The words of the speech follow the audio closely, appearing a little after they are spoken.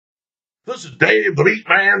This is Dave the Meat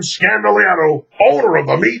Man Scandaliato, owner of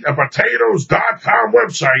the meatandpotatoes.com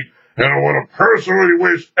website, and I want to personally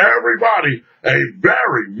wish everybody a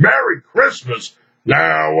very Merry Christmas.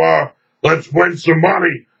 Now, let's win some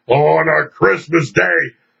money on Christmas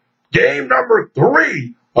Day. Game number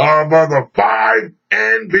 3 of the 5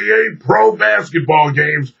 NBA pro basketball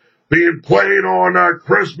games being played on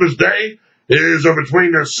Christmas Day is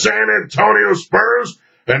between the San Antonio Spurs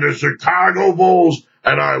and the Chicago Bulls.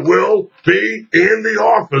 And I will be in the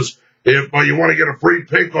office if you want to get a free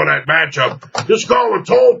pick on that matchup. Just call the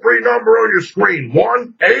toll-free number on your screen,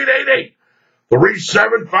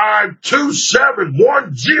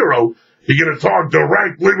 1-888-375-2710. You're going to talk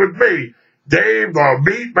directly with me, Dave the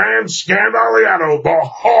Meat Man Scandaliato, the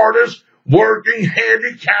hardest working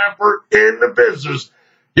handicapper in the business.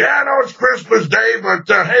 Yeah, I know it's Christmas Day, but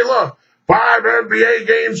hey, look, 5 NBA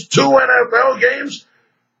games, 2 NFL games.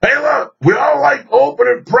 Hey, look, we all like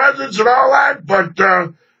opening presents and all that, but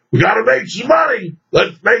we got to make some money.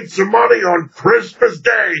 Let's make some money on Christmas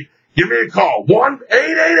Day. Give me a call,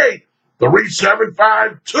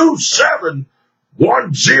 1-888-375-2710.